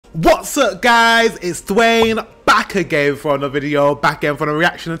What's up, guys? It's Dwayne, back again for another video, back again for a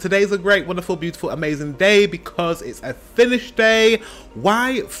reaction, and today's a great, wonderful, beautiful, amazing day because it's a Finnish day.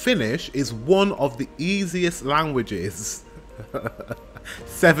 Why Finnish is one of the easiest languages.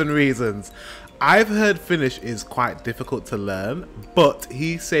 7 reasons. I've heard Finnish is quite difficult to learn, but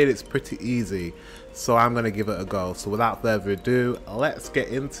he said it's pretty easy, so I'm going to give it a go. So without further ado, let's get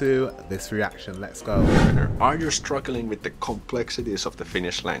into this reaction. Let's go. Are you struggling with the complexities of the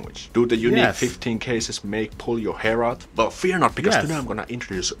Finnish language? Do the unique 15 cases pull your hair out? Well, fear not, because today I'm going to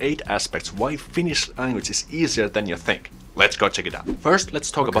introduce 8 aspects why Finnish language is easier than you think. Let's go check it out. First,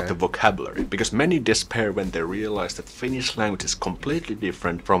 let's talk about the vocabulary, because many despair when they realize that Finnish language is completely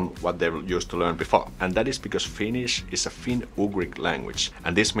different from what they used to learn before. And that is because Finnish is a Finn-Ugric language,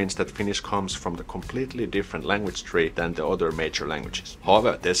 and this means that Finnish comes from the completely different language tree than the other major languages.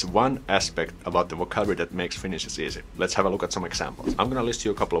 However, there's one aspect about the vocabulary that makes Finnish easy. Let's have a look at some examples. I'm gonna list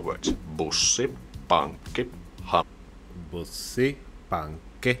you a couple of words. Bussi, pankki, Bussi,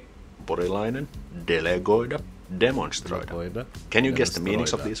 pankki, porilainen, delegoida, demonstroida. Can you guess the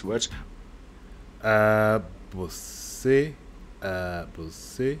meanings of these words? Bussi,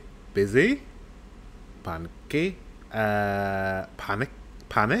 bussi, busy, pankki, panic,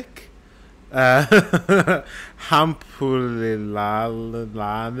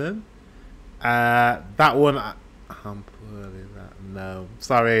 hampulilainen. That one, no,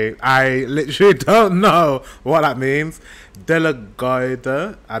 sorry, I literally don't know what that means.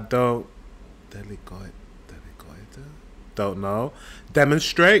 Delegoida, I don't. Don't know.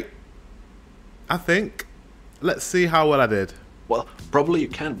 Demonstrate, I think. Let's see how well I did. Well, probably you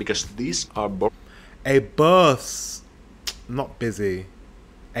can, because these are a bus, not busy.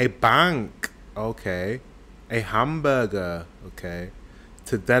 A bank, okay. A hamburger, okay.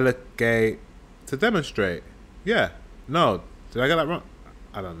 To delegate, to demonstrate. Yeah, no, did I get that wrong?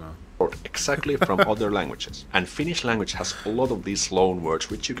 I don't know. Exactly from other languages. And Finnish language has a lot of these loan words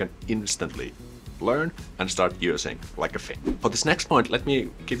which you can instantly learn and start using like a Finn. For this next point, let me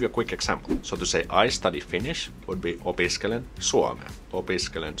give you a quick example. So to say I study Finnish would be opiskelen suomea.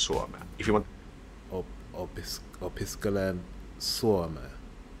 Opiskelen suomea. If you want opiskelen suomea.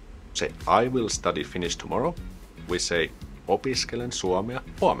 Say I will study Finnish tomorrow, we say opiskelen suomea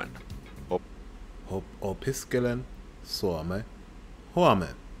huomenna. Opiskelen suomea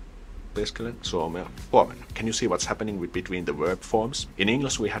huomenna. Opiskelen suomea huomenna. Can you see what's happening between the verb forms? In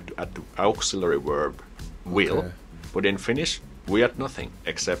English we had to add the auxiliary verb will, but in Finnish we add nothing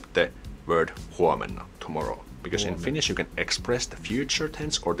except the word huomenna, tomorrow. Because in Finnish you can express the future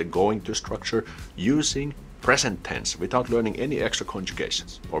tense or the going to structure using present tense without learning any extra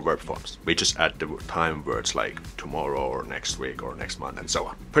conjugations or verb forms. We just add the time words like tomorrow or next week or next month and so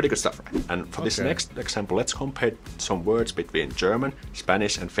on. Pretty good stuff, right? And for this next example, let's compare some words between German,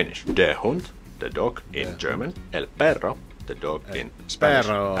 Spanish and Finnish. Der Hund, the dog in German. El perro, the dog in Spanish.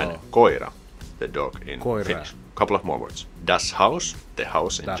 And koira, the dog in Finnish. Couple of more words. Das Haus, the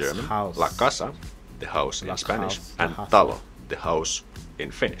house in German. La casa, the house in Spanish. And talo, the house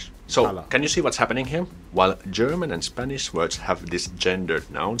in Finnish. So, can you see what's happening here? While German and Spanish words have these gendered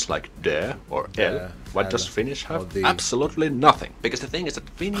nouns like der or el, what does Finnish have? Absolutely nothing. Because the thing is that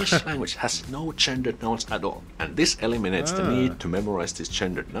Finnish language has no gendered nouns at all. And this eliminates the need to memorize these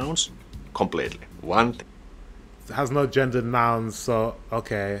gendered nouns completely. One thing. It has no gendered nouns, so,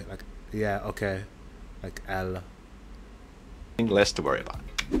 okay, like, yeah, okay, like el. Less to worry about.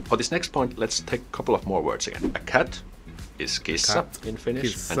 For this next point, let's take a couple of more words again. A cat is kissa in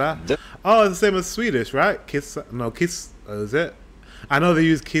Finnish. Kissa. Oh, it's the same as Swedish, right? Kissa. No, kiss. Is it? I know they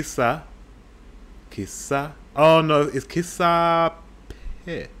use kissa. Kissa. Oh no, it's kissa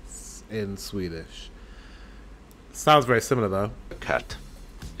piss in Swedish. Sounds very similar though. A cat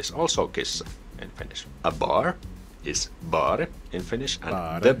is also kissa in Finnish. A bar is baari in Finnish,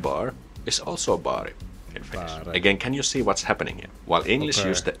 and the bar is also baari in Finnish. Again, can you see what's happening here? While English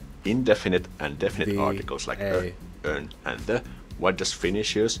use the indefinite and definite articles like and the, what does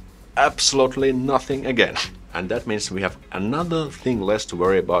Finnish use? Absolutely nothing again. And that means we have another thing less to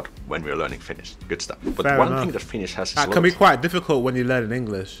worry about when we're learning Finnish. Good stuff. But one thing that Finnish has is that can be quite difficult when you learn in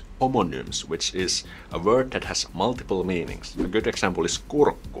English. Homonyms, which is a word that has multiple meanings. A good example is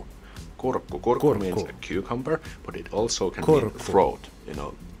kurkku. Kurkku means a cucumber, but it also can mean throat. You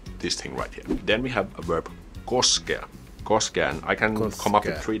know, this thing right here. Then we have a verb koskea. Koskea, and I can come up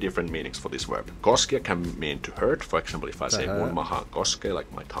with 3 different meanings for this verb. Koskea can mean to hurt. For example, if I say mun maha koskee,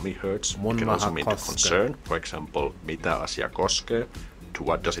 like my tummy hurts. It can also mean to concern. For example, mitä asia koskee, to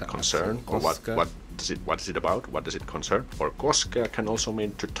what does it concern, or what is it about, what does it concern. Or koskea can also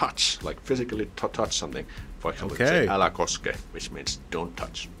mean to touch, like physically touch something. For example, Okay. say älä koske, which means don't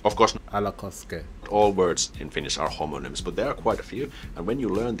touch. Of course, Älä koske. not all words in Finnish are homonyms, but there are quite a few. And when you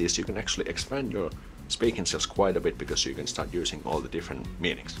learn this, you can actually expand your speaking skills quite a bit because you can start using all the different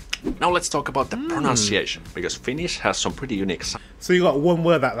meanings. Now let's talk about the pronunciation, because Finnish has some pretty unique sounds. So you got one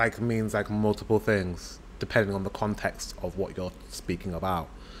word that like means like multiple things depending on the context of what you're speaking about.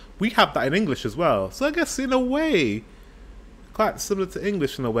 We have that in English as well. So I guess in a way, quite similar to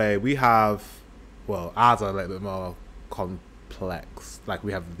English in a way. We have, well, ours are a little bit more complex. Like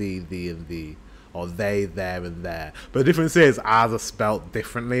we have the, and the, or they, there, and there. But the difference is ours are spelt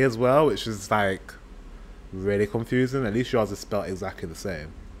differently as well, which is like really confusing. At least yours is spelt exactly the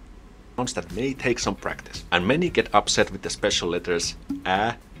same. That may take some practice, and many get upset with the special letters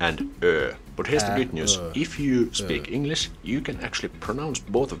ä and ö. But here's the good news: if you speak English, you can actually pronounce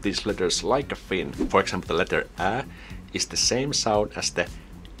both of these letters like a Finn. For example, the letter ä is the same sound as the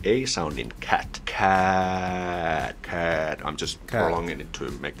a sound in cat. Cat, cat. I'm just prolonging it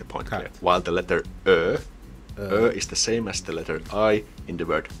to make the point clear. While the letter ö is the same as the letter I in the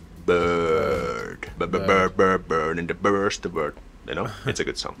word bird. Bird, in the burst the word. You know, it's a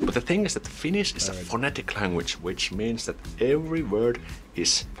good sound. But the thing is that Finnish is a phonetic language, which means that every word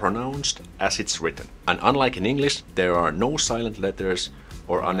is pronounced as it's written. And unlike in English, there are no silent letters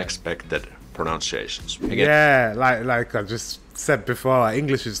or unexpected pronunciations. Again, yeah, like I just said before,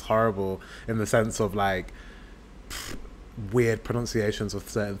 English is horrible in the sense of like weird pronunciations of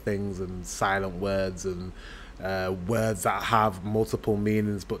certain things and silent words and words that have multiple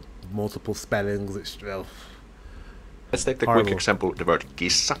meanings but multiple spellings. It's let's take the horrible. quick example, the word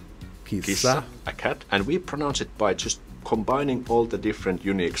kissa. Kissa, a cat. And we pronounce it by just combining all the different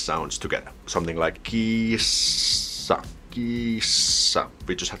unique sounds together. Something like kissa, kissa.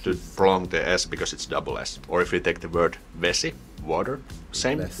 We just have to prolong the S because it's double S. Or if we take the word vesi, water,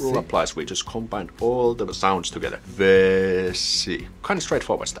 same Vesi. rule applies. We just combine all the sounds together. Vesi. Kind of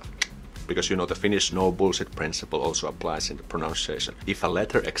straightforward stuff. Because you know the Finnish no bullshit principle also applies in the pronunciation. If a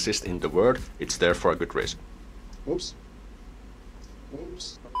letter exists in the word, it's there for a good reason. Oops.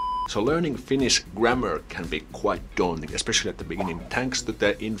 Oops. So learning Finnish grammar can be quite daunting, especially at the beginning, thanks to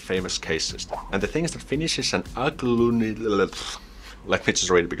the infamous case system. And the thing is that Finnish is an let me just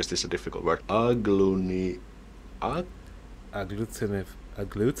read it because this is a difficult word. Agglutinative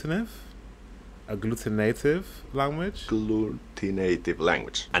language. Agglutinative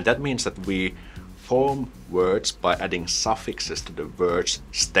language. And that means that we form words by adding suffixes to the word's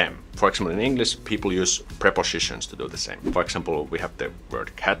stem. For example, in English, people use prepositions to do the same. For example, we have the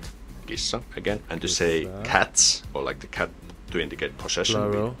word cat, kissa, again, and to say cats, or like the cat to indicate possession,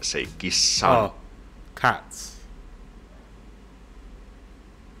 Plural. we say kissan. Oh, cats.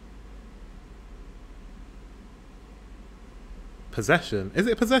 Possession. Is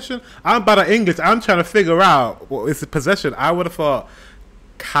it possession? I'm bad at English. I'm trying to figure out what is the possession. I would have thought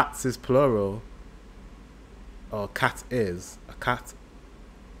cats is plural. Or cat is. A cat.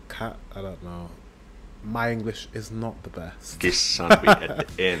 Cat. I don't know. My English is not the best. Kissan we at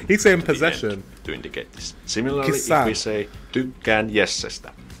the end. He's saying to the possession. end to indicate this. Similarly, Kissan. if we say tykkään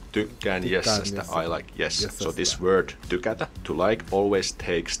jessestä. Tykkään jessestä. jessestä. I like yes. So Jessestä. this word tykätä, to like, always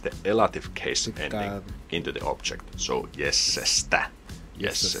takes the elative case Tykkään. ending into the object. So jessestä. Jessestä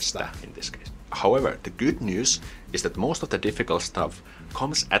Jessestä. in this case. However, the good news is that most of the difficult stuff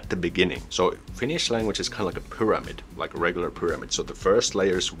comes at the beginning. So Finnish language is kind of like a pyramid, like a regular pyramid. So the first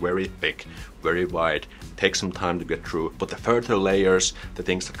layer is very thick, very wide, takes some time to get through. But the further layers, the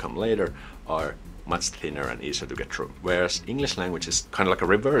things that come later, are much thinner and easier to get through. Whereas English language is kind of like a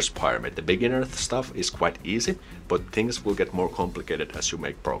reverse pyramid. The beginner stuff is quite easy, but things will get more complicated as you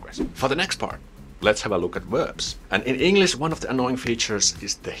make progress. For the next part, let's have a look at verbs. And in English, one of the annoying features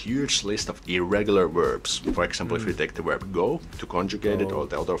is the huge list of irregular verbs. For example, if you take the verb go, to conjugate it, all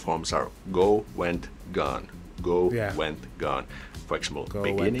the other forms are go, went, gone. Go, went, gone. For example, Go,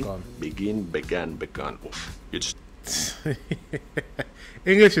 beginning, went, gone. begin, began, begun. Oof. You just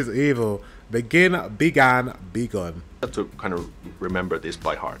English is evil. Begin, began, begun. have to kind of remember this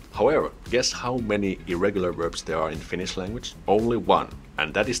by heart. However, guess how many irregular verbs there are in Finnish language? Only one.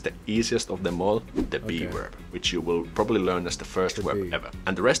 And that is the easiest of them all, the be verb, which you will probably learn as the first verb ever.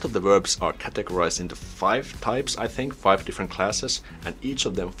 And the rest of the verbs are categorized into 5 types, I think, 5 different classes, and each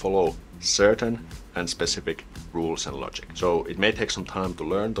of them follow certain and specific rules and logic. So it may take some time to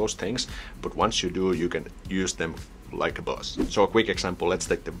learn those things, but once you do, you can use them like a boss. So a quick example, let's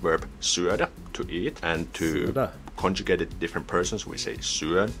take the verb syödä, to eat, and to conjugate it to different persons, we say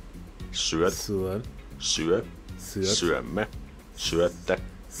syön, syöt, Syön, syö, syöt, syömme, syötte,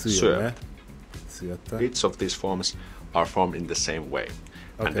 syömme, syöt. syötä. Each of these forms are formed in the same way.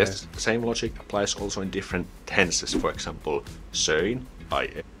 And this same logic applies also in different tenses. For example, söin, I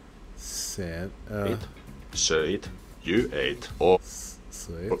ate. Söit, you ate. Or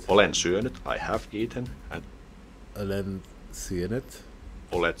olen syönyt, I have eaten. And olen syönyt.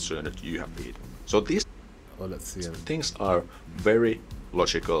 Olet syönyt, you have eaten. So these things are very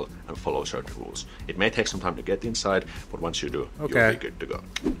logical and follow certain rules. It may take some time to get inside, but once you do, you'll be good to go.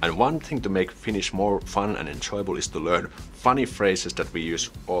 And one thing to make Finnish more fun and enjoyable is to learn funny phrases that we use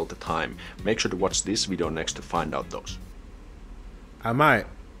all the time. Make sure to watch this video next to find out those. I might.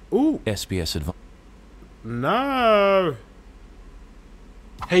 Ooh. SBS advice. No.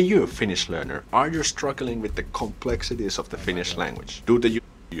 Hey you, Finnish learner, are you struggling with the complexities of the Finnish language? Do the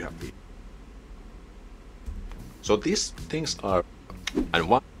you have been? So these things are, and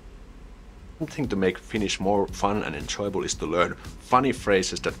one thing to make Finnish more fun and enjoyable is to learn funny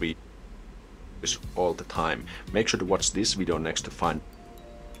phrases that we use all the time. Make sure to watch this video next to find.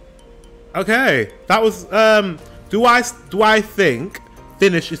 Okay, that was do I think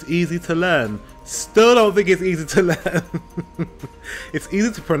Finnish is easy to learn? Still don't think it's easy to learn. It's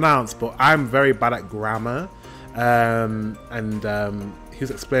easy to pronounce, but I'm very bad at grammar. He was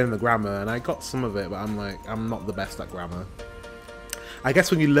explaining the grammar, and I got some of it, but I'm not the best at grammar. I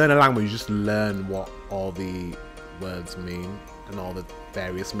guess when you learn a language, you just learn what all the words mean and all the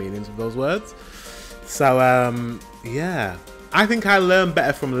various meanings of those words. So yeah, I think I learn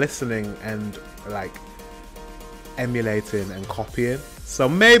better from listening and like emulating and copying. So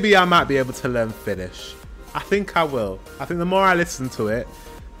maybe I might be able to learn Finnish. I think I will. I think the more I listen to it,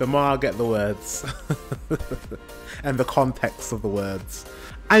 the more I'll get the words and the context of the words.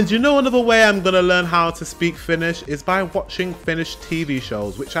 And you know, another way I'm going to learn how to speak Finnish is by watching Finnish TV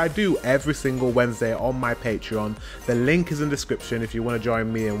shows, which I do every single Wednesday on my Patreon. The link is in the description if you want to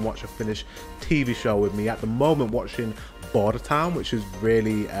join me and watch a Finnish TV show with me. At the moment, watching Border Town, which is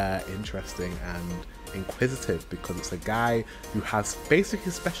really interesting and inquisitive because it's a guy who has basically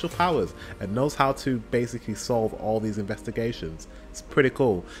special powers and knows how to basically solve all these investigations. It's pretty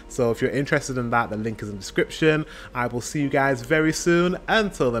cool. So if you're interested in that, the link is in the description. I will see you guys very soon.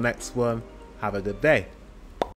 Until the next one, have a good day.